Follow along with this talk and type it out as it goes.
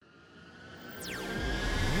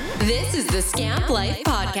This is the Scamp Life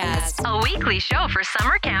Podcast, a weekly show for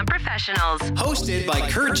summer camp professionals. Hosted by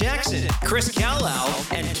Kurt Jackson, Chris Callow,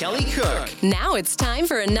 and Kelly Cook. Now it's time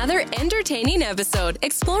for another entertaining episode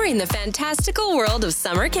exploring the fantastical world of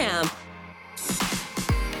summer camp.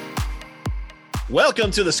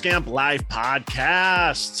 Welcome to the Scamp Life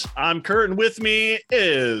Podcast. I'm Kurt, and with me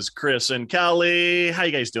is Chris and Kelly. How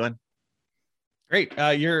you guys doing? Great.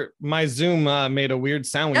 My Zoom made a weird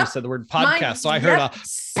sound when you said the word podcast. So I heard a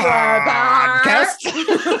podcast.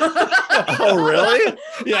 Oh, really?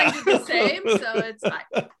 Yeah. I did the same, so it's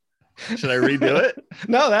fine. Should I redo it?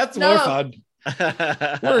 No, that's more fun.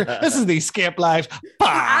 This is the Scamp Life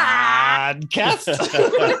Podcast.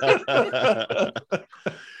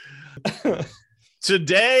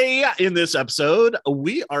 Today in this episode,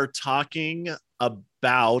 we are talking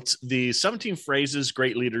about the 17 phrases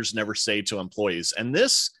great leaders never say to employees. And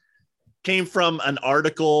this came from an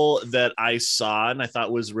article that I saw and I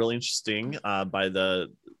thought was really interesting by the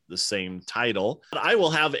same title. I will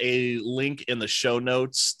have a link in the show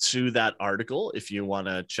notes to that article if you want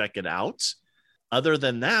to check it out. Other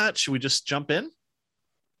than that, should we just jump in?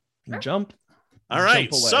 Jump. All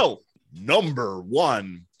right. So number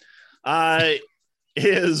one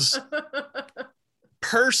is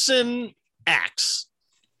person X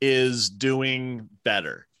is doing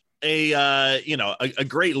better. A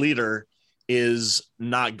great leader is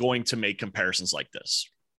not going to make comparisons like this.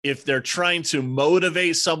 If they're trying to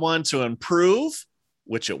motivate someone to improve,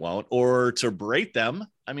 which it won't, or to berate them,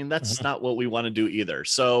 I mean, that's not what we want to do either.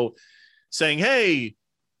 So saying, hey,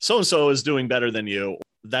 so-and-so is doing better than you,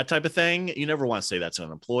 that type of thing, you never want to say that to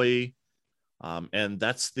an employee. And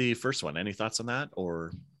that's the first one. Any thoughts on that?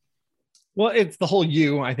 Or, well, it's the whole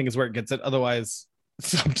you, I think, is where it gets it. Otherwise,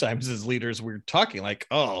 sometimes as leaders, we're talking like,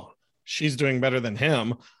 oh, she's doing better than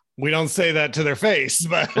him. We don't say that to their face,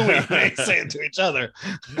 but we may say it to each other.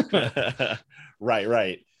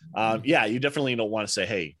 Right. Yeah, you definitely don't want to say,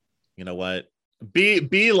 hey, you know what?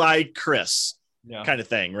 Be like Chris, kind of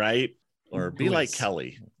thing, right? Or be like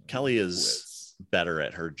Kelly. Kelly is better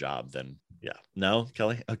at her job than, No,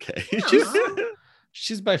 Kelly? Okay.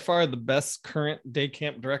 She's by far the best current day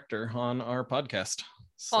camp director on our podcast.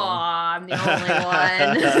 So. I'm the only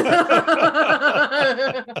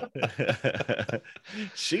one.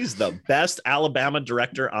 She's the best Alabama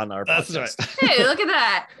director on our podcast. Right. Hey, look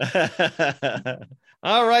at that.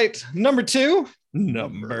 All right. Number two.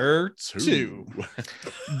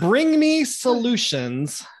 Bring me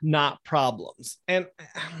solutions, not problems. And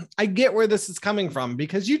I get where this is coming from,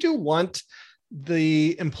 because you do want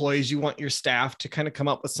the employees, you want your staff to kind of come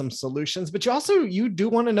up with some solutions, but you do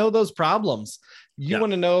want to know those problems. You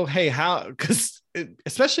want to know, hey, how, because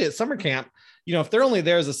especially at summer camp, if they're only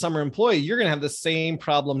there as a summer employee, you're going to have the same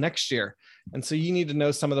problem next year. And so you need to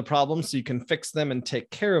know some of the problems so you can fix them and take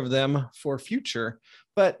care of them for future.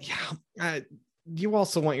 But you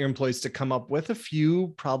also want your employees to come up with a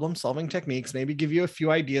few problem solving techniques, maybe give you a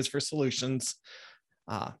few ideas for solutions.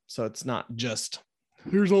 So it's not just,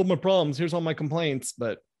 here's all my problems, here's all my complaints,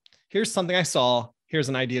 but here's something I saw, here's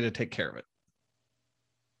an idea to take care of it.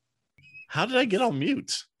 How did I get on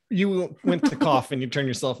mute? You went to cough and you turned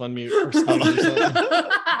yourself on mute or something.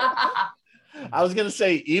 I was going to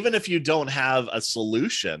say, even if you don't have a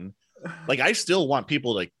solution, like I still want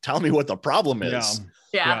people to tell me what the problem is.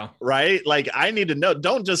 Yeah. Right. Like I need to know,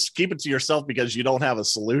 don't just keep it to yourself because you don't have a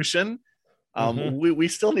solution. We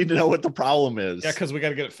still need to know what the problem is. Yeah, because we got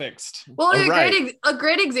to get it fixed. Well, a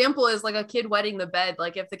great example is like a kid wetting the bed.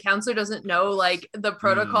 Like if the counselor doesn't know like the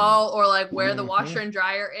protocol or like where the washer and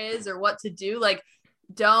dryer is or what to do, like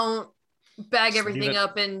don't bag everything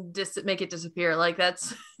up and just make it disappear. Like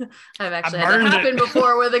that's I've actually had that happen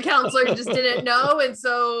before where the counselor just didn't know, and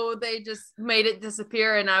so they just made it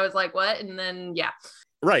disappear, and I was like, what? And then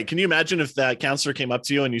right. Can you imagine if that counselor came up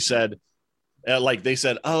to you and you said, like they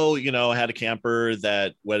said, oh, I had a camper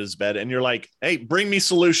that wet his bed, and you're like, hey, bring me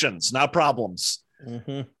solutions, not problems.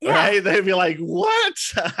 Right? They'd be like, what?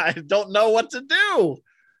 I don't know what to do.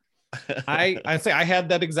 I say I had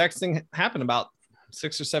that exact thing happen about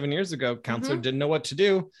 6 or 7 years ago. Counselor didn't know what to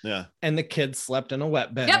do. Yeah. And the kids slept in a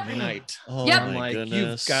wet bed every night. Oh, I'm like,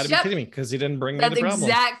 goodness. You've got to be kidding me, because he didn't bring me the problem.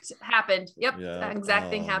 Exact happened. That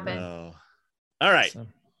exact thing happened. No. All right.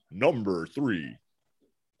 Number 3.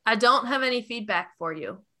 I don't have any feedback for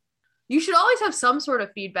you. You should always have some sort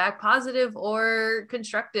of feedback, positive or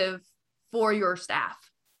constructive, for your staff.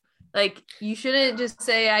 Like you shouldn't just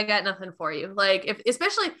say, I got nothing for you. Like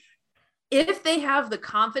especially if they have the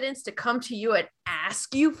confidence to come to you and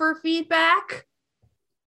ask you for feedback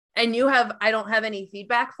and you have, I don't have any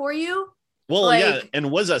feedback for you. Well, yeah. And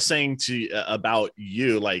what is that saying to about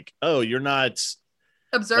you? Like, oh, you're not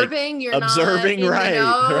observing. Like, you're observing, not in right, the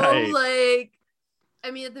know. right. Like,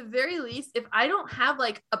 I mean, at the very least, if I don't have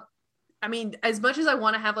like as much as I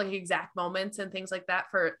want to have like exact moments and things like that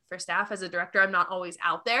for staff as a director, I'm not always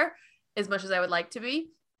out there as much as I would like to be.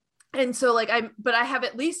 And so like but I have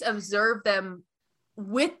at least observed them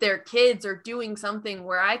with their kids or doing something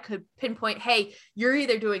where I could pinpoint, hey, you're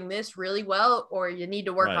either doing this really well or you need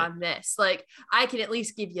to work on this. Like I can at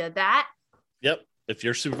least give you that. Yep. If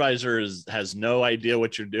your supervisor has no idea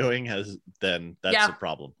what you're doing, then that's a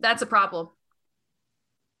problem. That's a problem.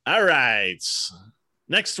 All right.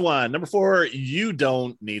 Next one, number 4, you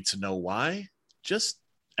don't need to know why. Just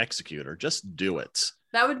execute or just do it.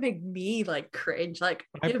 That would make me like cringe. Like,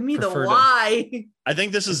 give me the prefer why. I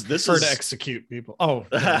think this is to execute people. Oh,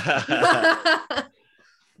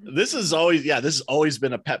 this has always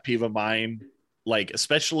been a pet peeve of mine. Like,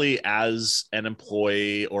 especially as an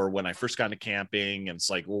employee or when I first got into camping, and it's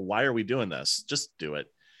like, well, why are we doing this? Just do it.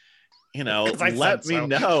 You know, let me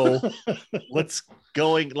know what's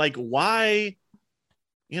going, like, why,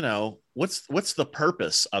 you know, what's the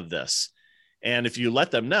purpose of this? And if you let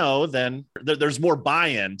them know, then there's more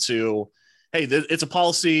buy-in to, hey, it's a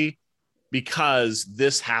policy because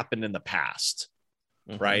this happened in the past,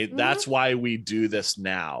 right? Mm-hmm. That's why we do this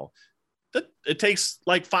now. It takes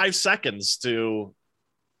like 5 seconds to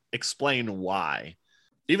explain why.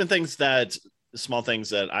 Even small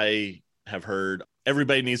things that I have heard,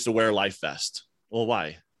 everybody needs to wear a life vest. Well,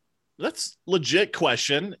 why? That's legit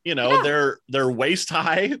question. You know, they're waist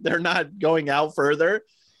high. They're not going out further.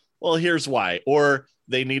 Well, here's why. Or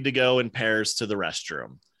they need to go in pairs to the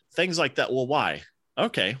restroom. Things like that. Well, why?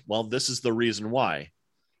 Okay, well, this is the reason why.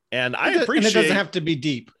 And I appreciate... And it doesn't have to be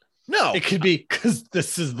deep. No. It could be because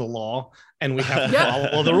this is the law and we have to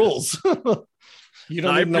follow the rules. You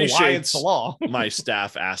don't even know why it's the law. My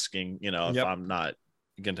staff asking, you know, if I'm not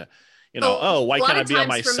going to, you know, why can't I be on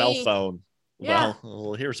my cell phone? Yeah.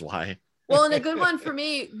 Well, here's why. Well, and a good one for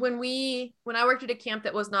me, when I worked at a camp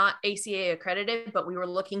that was not ACA accredited, but we were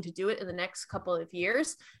looking to do it in the next couple of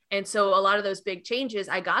years. And so a lot of those big changes,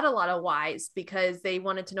 I got a lot of whys because they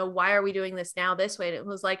wanted to know, why are we doing this now this way? And it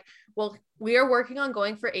was like, well, we are working on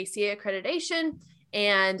going for ACA accreditation,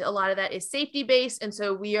 and a lot of that is safety based. And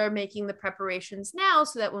so we are making the preparations now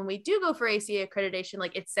so that when we do go for ACA accreditation,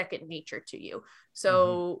 like it's second nature to you.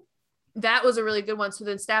 So that was a really good one. So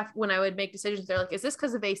then staff, when I would make decisions, they're like, is this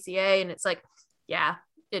because of ACA? And it's like, yeah,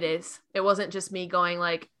 it is. It wasn't just me going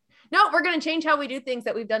like, no, we're going to change how we do things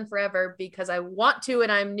that we've done forever because I want to,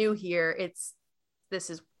 and I'm new here.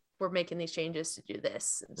 We're making these changes to do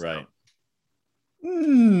this. So. Right.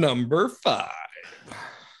 Number 5.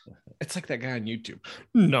 It's like that guy on YouTube.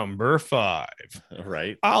 Number 5.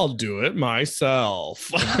 Right. I'll do it myself.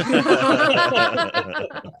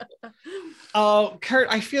 Oh, Kurt,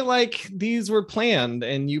 I feel like these were planned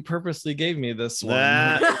and you purposely gave me this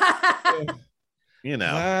one. You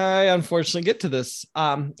know, I unfortunately get to this.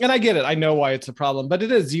 And I get it. I know why it's a problem, but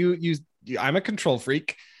it is you I'm a control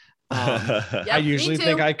freak. I usually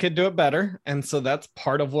think I could do it better. And so that's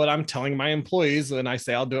part of what I'm telling my employees when I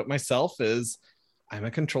say I'll do it myself is I'm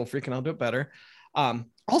a control freak and I'll do it better.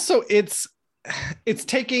 Also, it's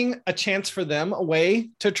taking a chance for them away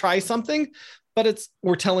to try something, but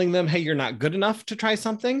we're telling them, hey, you're not good enough to try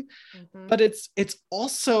something. But it's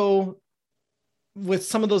also with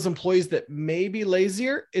some of those employees that may be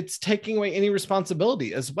lazier, it's taking away any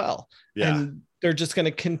responsibility as well. Yeah. And they're just going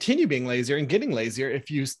to continue being lazier and getting lazier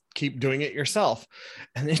if you keep doing it yourself.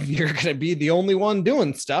 And then you're going to be the only one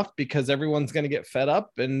doing stuff because everyone's going to get fed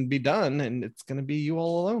up and be done. And it's going to be you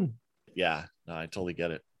all alone. Yeah, no, I totally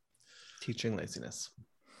get it. Teaching laziness.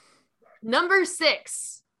 Number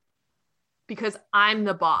 6, because I'm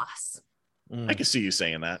the boss. I can see you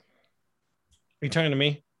saying that. Are you talking to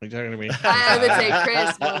me? Are you talking to me? I would say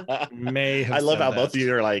Chris. May have I love how that. both of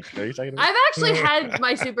you are like, are you talking to me? I've actually had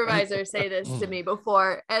my supervisor say this to me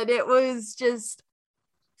before, and it was just,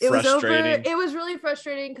 it was really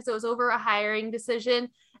frustrating because it was over a hiring decision,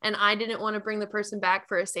 and I didn't want to bring the person back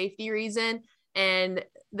for a safety reason. And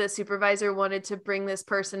the supervisor wanted to bring this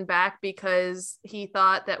person back because he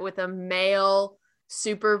thought that with a male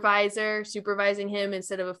supervisor supervising him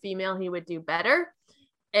instead of a female, he would do better.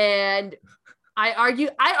 And I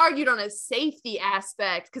argued on a safety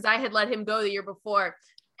aspect because I had let him go the year before.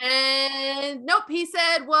 And nope, he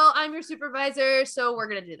said, well, I'm your supervisor, so we're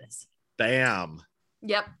going to do this. Bam.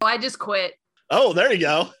 Yep. I just quit. Oh, there you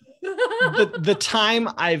go. The time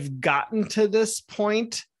I've gotten to this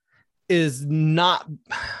point is not...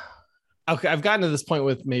 Okay, I've gotten to this point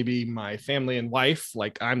with maybe my family and wife,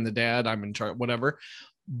 like I'm the dad, I'm in charge, whatever.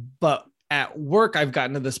 But at work, I've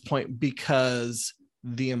gotten to this point because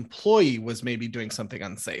the employee was maybe doing something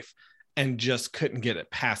unsafe and just couldn't get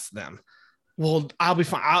it past them. Well, I'll be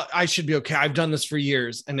fine. I should be okay. I've done this for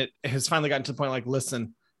years. And it has finally gotten to the point like,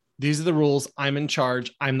 listen, these are the rules. I'm in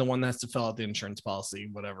charge. I'm the one that has to fill out the insurance policy,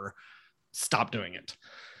 whatever. Stop doing it.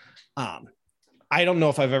 I don't know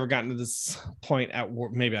if I've ever gotten to this point at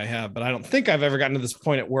work. Maybe I have, but I don't think I've ever gotten to this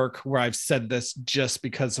point at work where I've said this just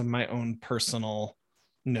because of my own personal,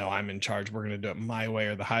 no, I'm in charge. We're going to do it my way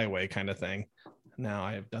or the highway kind of thing. Now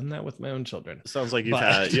I have done that with my own children. Sounds like you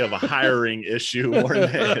have a hiring issue more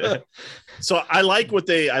than so I like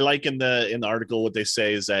in the article, what they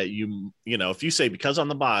say is that you know, if you say, because I'm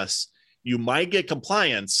the boss, you might get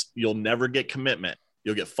compliance, you'll never get commitment.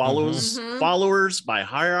 You'll get followers by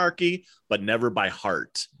hierarchy, but never by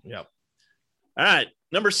heart. Yep. All right.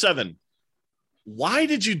 Number 7. Why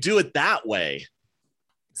did you do it that way?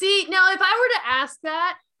 See, now if I were to ask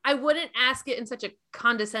that, I wouldn't ask it in such a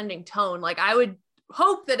condescending tone. Like, I would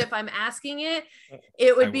hope that if I'm asking it,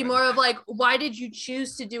 it would be more of like, why did you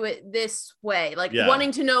choose to do it this way? Like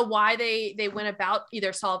wanting to know why they went about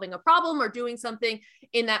either solving a problem or doing something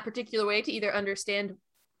in that particular way, to either understand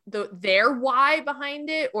their why behind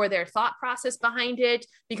it or their thought process behind it,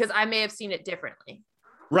 because I may have seen it differently.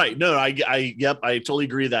 Right. No, I totally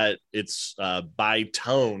agree that it's by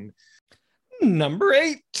tone. Number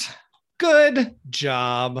 8. Good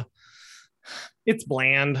job. It's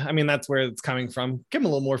bland. I mean, that's where it's coming from. Give them a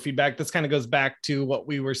little more feedback. This kind of goes back to what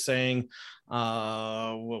we were saying.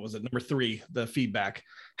 What was it? Number 3, the feedback.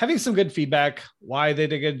 Having some good feedback, why they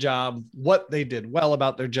did a good job, what they did well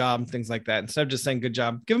about their job, things like that. Instead of just saying good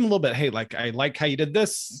job, give them a little bit. Hey, like, I like how you did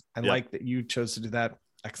this. I like that you chose to do that.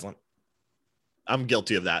 Excellent. I'm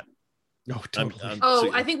guilty of that. Oh,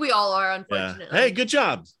 totally. I think we all are, unfortunately. Yeah. Hey, good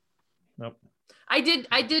job. Nope. I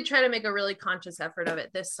did try to make a really conscious effort of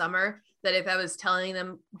it this summer, that if I was telling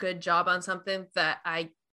them good job on something, that I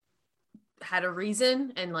had a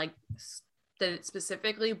reason and like did it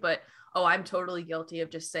specifically, but I'm totally guilty of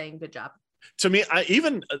just saying good job. To me,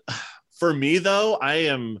 for me though,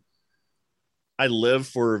 I live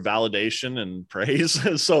for validation and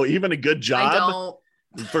praise. So even a good job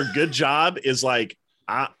for good job is like,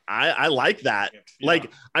 I like that. Yeah.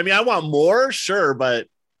 Like, I mean, I want more, sure. But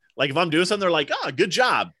like, if I'm doing something, they're like, oh, good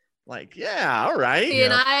job. Like, yeah, all right. See,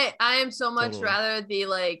 and I am so much rather be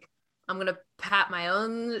like, I'm going to pat my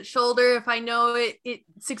own shoulder if I know it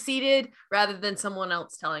succeeded, rather than someone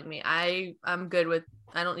else telling me. I'm good with,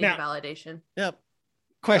 I don't need validation. Yep.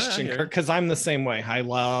 Question, Kirk, because I'm the same way. I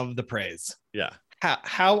love the praise. Yeah.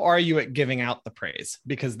 How are you at giving out the praise?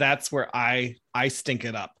 Because that's where I stink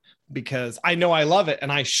it up, because I know I love it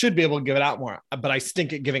and I should be able to give it out more, but I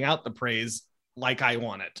stink at giving out the praise like I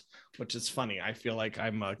want it, which is funny. I feel like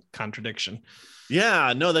I'm a contradiction.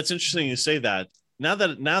 Yeah, no, that's interesting you say that. Now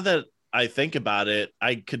that I think about it,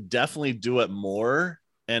 I could definitely do it more,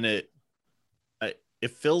 and it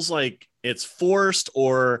feels like it's forced,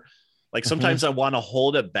 or like sometimes I want to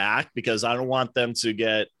hold it back because I don't want them to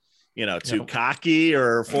get, too cocky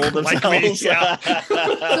or full of themselves. Like me, yeah.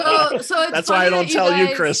 so that's why I don't tell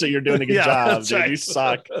you, Chris, that you're doing a good job. Dude, right. You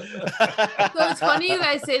suck. So it's funny you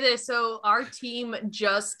guys say this. So our team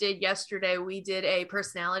just did yesterday, we did a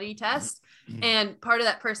personality test. And part of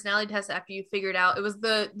that personality test, after you figured out, it was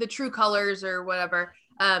the true colors or whatever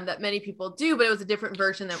that many people do, but it was a different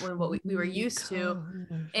version than what we were used to.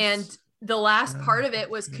 And the last part of it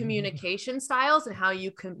was communication styles and how you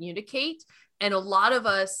communicate. And a lot of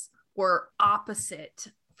us were opposite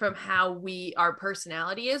from how our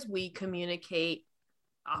personality is. We communicate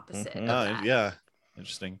opposite. of that. Yeah.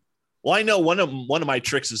 Interesting. Well, I know one of my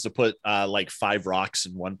tricks is to put like 5 rocks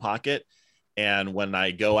in one pocket. And when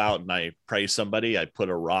I go out and I praise somebody, I put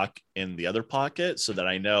a rock in the other pocket so that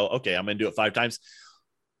I know, okay, I'm going to do it 5 times.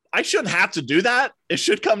 I shouldn't have to do that. It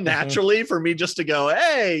should come naturally for me just to go,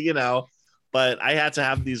 hey, but I had to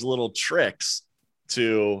have these little tricks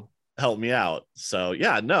to help me out. So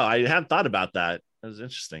yeah, no, I hadn't thought about that. That was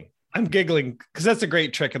interesting. I'm giggling because that's a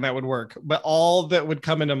great trick and that would work. But all that would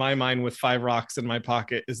come into my mind with 5 rocks in my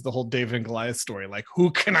pocket is the whole David and Goliath story. Like, who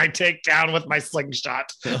can I take down with my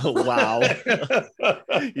slingshot? Oh, wow.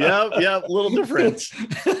 Yep. Little difference.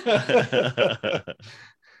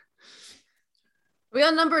 We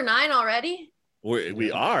on number 9 already?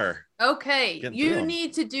 We are. Okay. You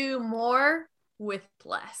need to do more with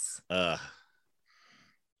less.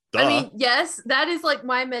 I mean, yes, that is like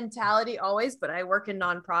my mentality always, but I work in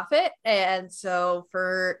nonprofit. And so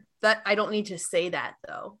for that, I don't need to say that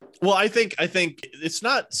though. Well, I think it's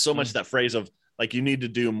not so much that phrase of like, you need to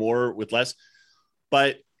do more with less,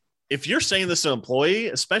 but if you're saying this to an employee,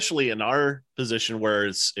 especially in our position where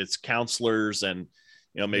it's counselors and,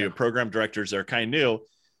 maybe program directors that are kind of new.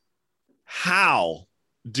 How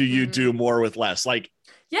do you do more with less? Like,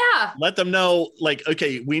 let them know, like,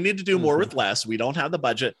 okay, we need to do more with less. We don't have the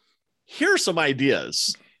budget. Here are some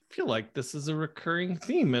ideas. I feel like this is a recurring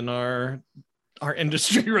theme in our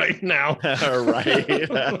industry right now. Right.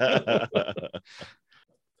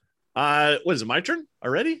 What is it, my turn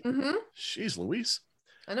already? Jeez Louise.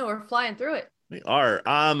 I know, we're flying through it. We are.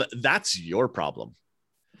 That's your problem.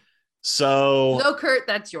 So no, Kurt,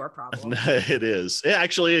 that's your problem. It is.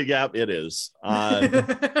 Actually, yeah, it is. I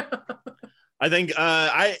think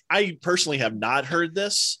I personally have not heard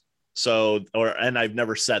this. And I've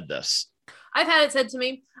never said this. I've had it said to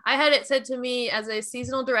me. I had it said to me as a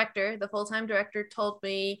seasonal director. The full-time director told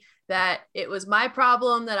me that it was my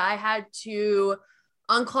problem that I had to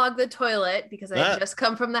unclog the toilet because I had just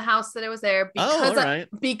come from the house that I was there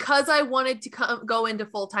because I wanted to go into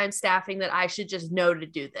full-time staffing, that I should just know to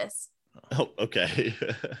do this. Oh, okay.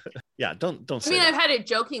 Yeah, don't say I mean, that. I've had it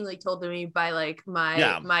jokingly told to me by like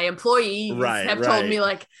my employees have told me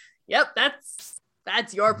like, yep,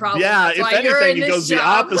 that's your problem. Yeah, that's if anything, it goes the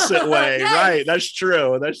opposite way. Yes. Right. That's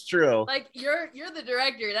true. That's true. Like you're the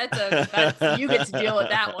director. That's you get to deal with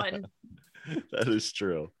that one. That is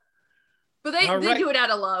true. But they do it out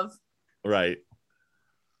of love. Right.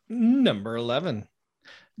 Number 11.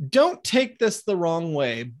 Don't take this the wrong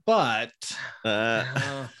way, but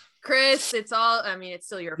Chris, it's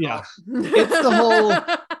still your fault. It's the whole,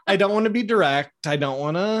 I don't want to be direct. I don't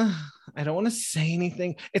want to say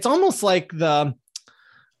anything. It's almost like it's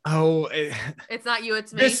not you,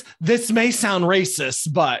 it's me. This may sound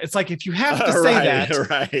racist, but it's like, if you have to say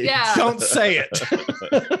don't say it.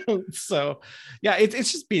 So yeah,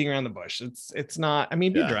 it's just beating around the bush. It's not, I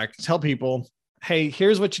mean, be direct. Tell people, hey,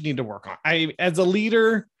 here's what you need to work on. As a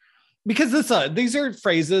leader, because these are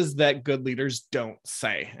phrases that good leaders don't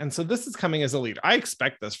say. And so this is coming as a leader. I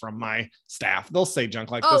expect this from my staff. They'll say junk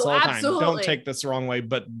like this all the time. Don't take this the wrong way,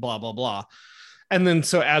 but blah, blah, blah. And then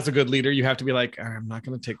so as a good leader, you have to be like, I'm not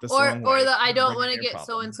going to take this the wrong way. Or I don't want to get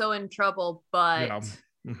so-and-so in trouble, but...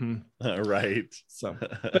 Right. So,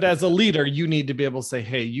 but as a leader, you need to be able to say,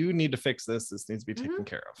 hey, you need to fix this. This needs to be taken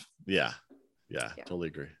care of. Yeah, totally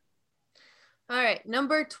agree. All right,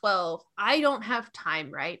 number 12. I don't have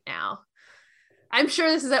time right now. I'm sure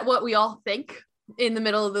this is what we all think in the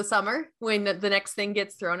middle of the summer when the next thing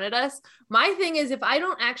gets thrown at us. My thing is, if I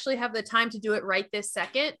don't actually have the time to do it right this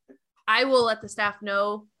second, I will let the staff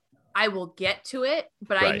know I will get to it,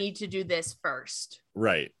 but I need to do this first.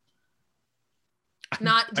 Right.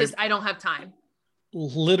 Not just, I don't have time.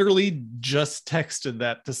 Literally just texted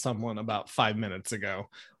that to someone about 5 minutes ago.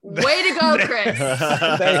 Way to go, Chris.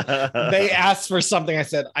 They asked for something. I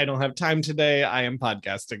said, I don't have time today. I am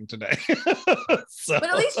podcasting today. But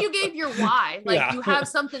at least you gave your why. Like you have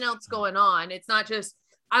something else going on. It's not just,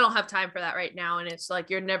 I don't have time for that right now. And it's like,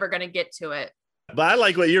 you're never going to get to it. But I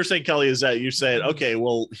like what you're saying, Kelly, is that you said, okay,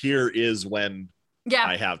 well, here is when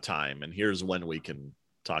I have time, and here's when we can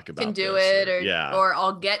talk about or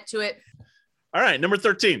I'll get to it. All right, number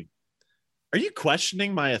 13. Are you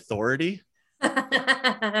questioning my authority?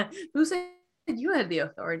 Who said you had the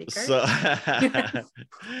authority, Kurt?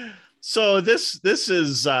 So this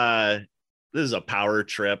is a power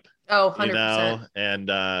trip. Oh, 100%. And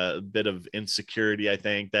a bit of insecurity, I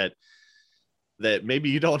think, that maybe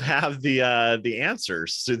you don't have the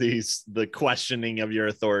answers to the questioning of your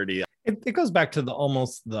authority. It goes back to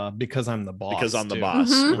because I'm the boss. Because I'm the boss.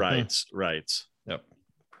 Mm-hmm. Right. Yep.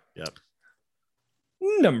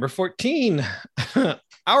 Number 14.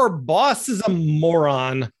 Our boss is a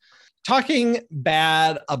moron. Talking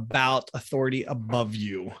bad about authority above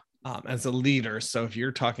you as a leader. So if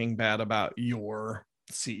you're talking bad about your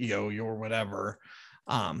CEO, your whatever,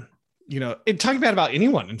 talking bad about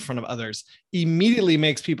anyone in front of others immediately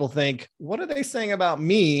makes people think, what are they saying about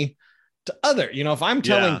me to other? If I'm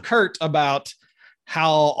telling Kurt about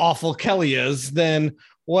how awful Kelly is, then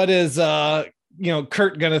what is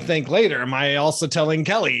Kurt gonna think later? Am I also telling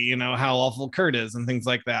Kelly how awful Kurt is and things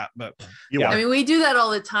like that? But I mean, we do that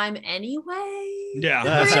all the time anyway.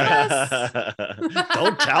 Don't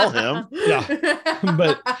tell him.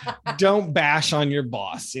 But don't bash on your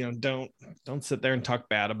boss. Don't sit there and talk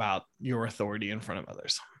bad about your authority in front of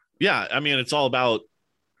others. I mean, it's all about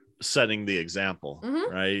setting the example,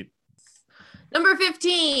 right? Number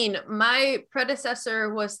 15. My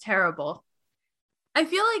predecessor was terrible. I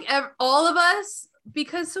feel like all of us,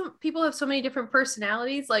 because some people have so many different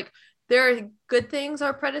personalities, like there are good things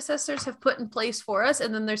our predecessors have put in place for us,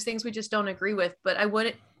 and then there's things we just don't agree with. But I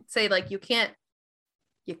wouldn't say like you can't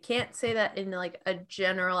you can't say that in like a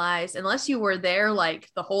generalized, unless you were there like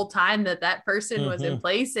the whole time that person was in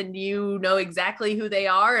place and you know exactly who they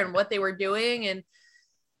are and what they were doing, and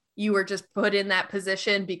you were just put in that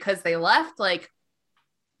position because they left. Like,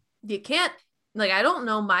 you can't, like, I don't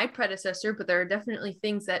know my predecessor, but there are definitely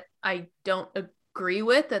things that I don't agree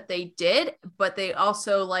with that they did, but they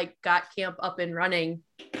also like got camp up and running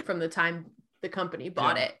from the time the company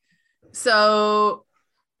bought it. So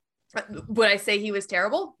would I say he was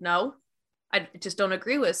terrible? No, I just don't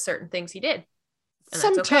agree with certain things he did. And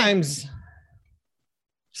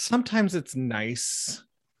sometimes it's nice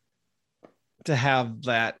to have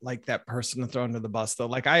that, like, that person to throw under the bus, though.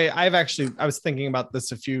 Like I was thinking about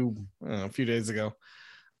this a few days ago,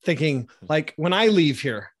 thinking like, when I leave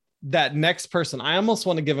here, that next person, I almost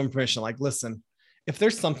want to give them permission. Like, listen, if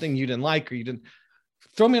there's something you didn't like or you didn't,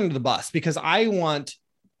 throw me under the bus, because I want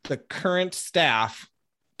the current staff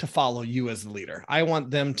to follow you as the leader. I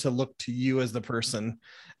want them to look to you as the person,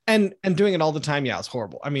 and doing it all the time. Yeah, it's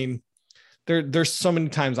horrible. I mean, there's so many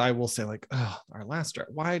times I will say like, oh, our last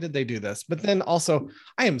director, why did they do this? But then also,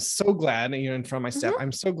 I am so glad, you know, in front of my staff,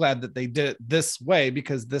 I'm so glad that they did it this way,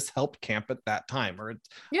 because this helped camp at that time, or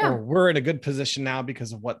we're in a good position now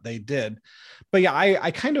because of what they did. But yeah,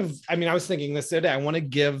 I was thinking this the other day, I want to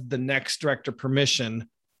give the next director permission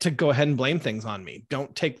to go ahead and blame things on me.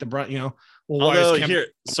 Don't take the brunt, you know. Well, although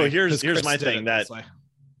here's my thing, that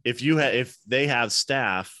if they have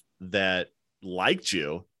staff that liked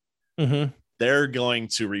you, they're going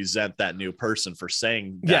to resent that new person for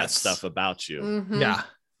saying that stuff about you. Yeah.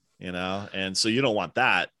 You know, and so you don't want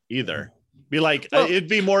that either. Be like, it'd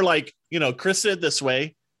be more like, you know, Chris did this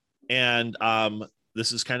way, and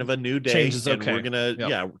this is kind of a new day. Change is and okay. We're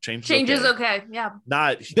gonna change is okay. Yeah.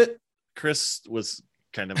 Not Chris was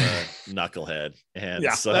kind of a knucklehead, and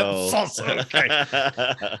so that's also okay.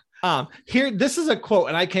 Here, this is a quote,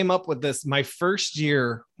 and I came up with this my first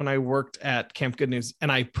year when I worked at Camp Good News,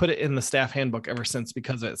 and I put it in the staff handbook ever since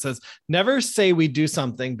because of it. It says, never say we do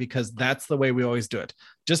something because that's the way we always do it.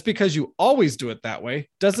 Just because you always do it that way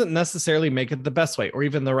doesn't necessarily make it the best way or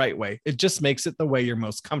even the right way. It just makes it the way you're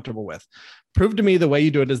most comfortable with. Prove to me the way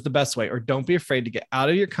you do it is the best way, or don't be afraid to get out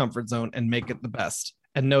of your comfort zone and make it the best.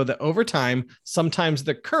 And know that over time, sometimes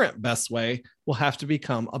the current best way will have to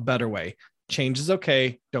become a better way. Change is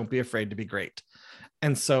okay. Don't be afraid to be great.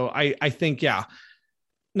 And so I think,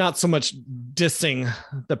 not so much dissing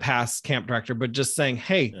the past camp director, but just saying,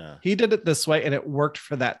 hey, he did it this way and it worked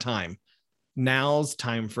for that time. Now's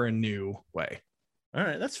time for a new way. All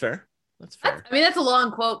right. That's fair. I mean, that's a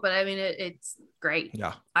long quote, but I mean, it's great.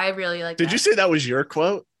 Yeah. I really like Did you say that was your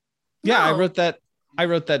quote? Yeah, No. I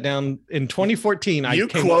wrote that down in 2014. You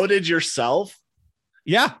quoted yourself?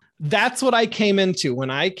 Yeah, that's what I came into. When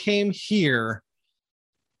I came here,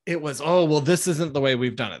 it was, this isn't the way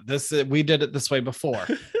we've done it. We did it this way before.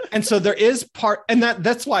 And so there is and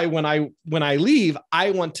that's why when I leave,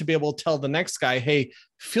 I want to be able to tell the next guy, hey,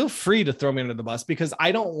 feel free to throw me under the bus, because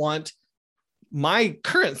I don't want my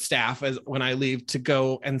current staff, as when I leave, to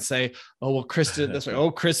go and say, oh, well, Chris did it this way.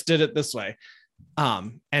 Oh, Chris did it this way.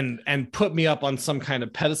 And put me up on some kind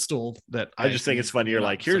of pedestal that I just think it's funny. You're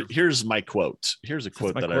like, here's my quote. Here's a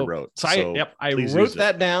quote that I wrote. So I wrote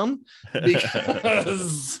that down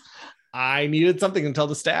because I needed something to tell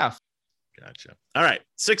the staff. Gotcha. All right.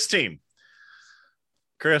 16.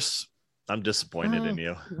 Chris, I'm disappointed in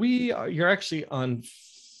you. You're actually on.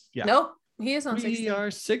 Yeah. Nope. He is on 16. We are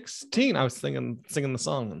 16. I was singing the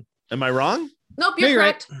song. Am I wrong? Nope. You're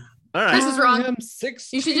correct. Right. All right. Chris is wrong.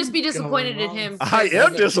 You should just be disappointed in him. I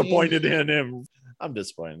am disappointed in him. I'm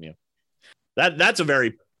disappointed in you. That's a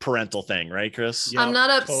very parental thing, right, Chris? I'm not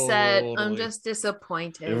upset. Totally. I'm just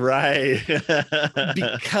disappointed. Right.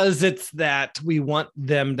 Because it's that we want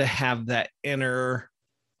them to have that inner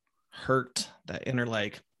hurt, that inner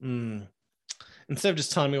like, instead of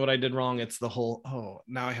just telling me what I did wrong, it's the whole,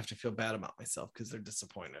 now I have to feel bad about myself because they're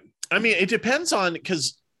disappointed. I mean, it depends on,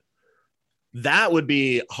 because that would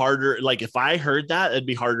be harder. Like if I heard that, it'd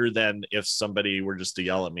be harder than if somebody were just to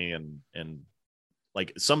yell at me and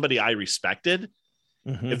like somebody I respected.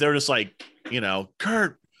 If they're just like, you know,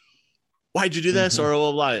 Kurt, why'd you do this? Or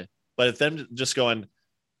blah, blah, blah. But if them just going,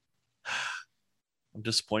 I'm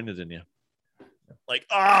disappointed in you. Like,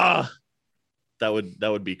 that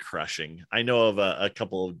would be crushing. I know of a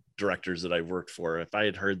couple of directors that I've worked for. If I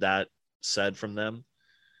had heard that said from them,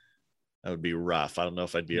 that would be rough. I don't know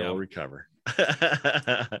if I'd be able to recover.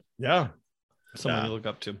 Someone to look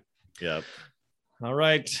up to. Yep. All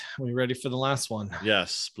right, we ready for the last one?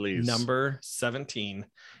 Yes, please. Number 17.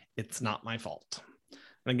 It's not my fault.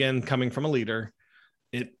 And again, coming from a leader,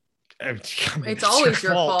 it's always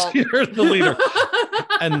your fault. You're the leader.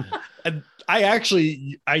 and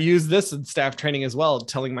I use this in staff training as well,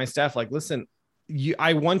 telling my staff, like, listen,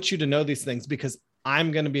 I want you to know these things because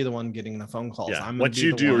I'm going to be the one getting the phone calls. Yeah. I'm What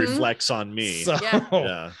you do reflects on me. So,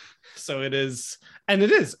 so it is. And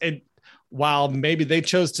it is. While maybe they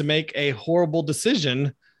chose to make a horrible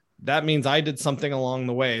decision, that means I did something along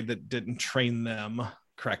the way that didn't train them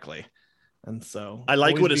correctly. And so I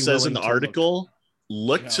like what it says in the article.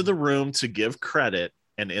 Look to the room to give credit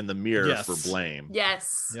and in the mirror for blame.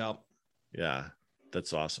 Yes. Yep. Yeah.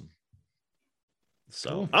 That's awesome. So,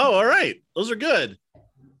 Cool. all right. Those are good.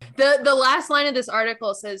 The last line of this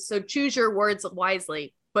article says, so choose your words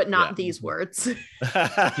wisely, but not these words.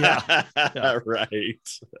 Yeah. Right.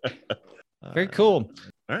 Very cool.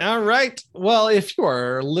 All right. Well, if you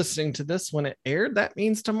are listening to this when it aired, that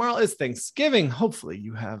means tomorrow is Thanksgiving. Hopefully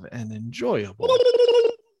you have an enjoyable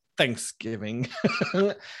Thanksgiving.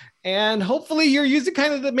 And hopefully you're using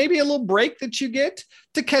kind of maybe a little break that you get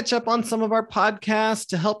to catch up on some of our podcasts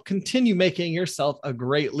to help continue making yourself a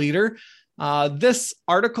great leader. This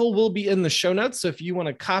article will be in the show notes. So if you want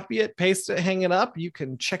to copy it, paste it, hang it up, you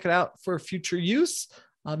can check it out for future use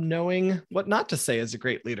of knowing what not to say as a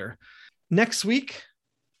great leader. Next week,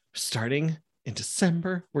 starting in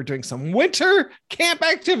December, we're doing some winter camp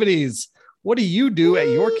activities. What do you do at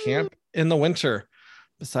your camp in the winter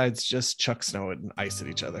besides just chuck snow and ice at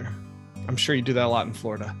each other? I'm sure you do that a lot in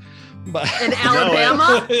Florida. But in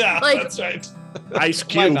Alabama? Yeah, like, that's right. Ice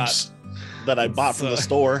cubes that I bought from the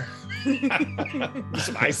store.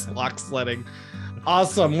 Some ice block sledding.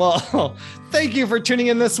 Awesome. Well, thank you for tuning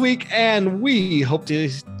in this week, and we hope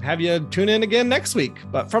to have you tune in again next week.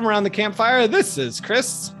 But from around the campfire, this is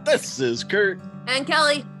Chris. This is Kurt. And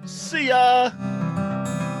Kelly. See ya.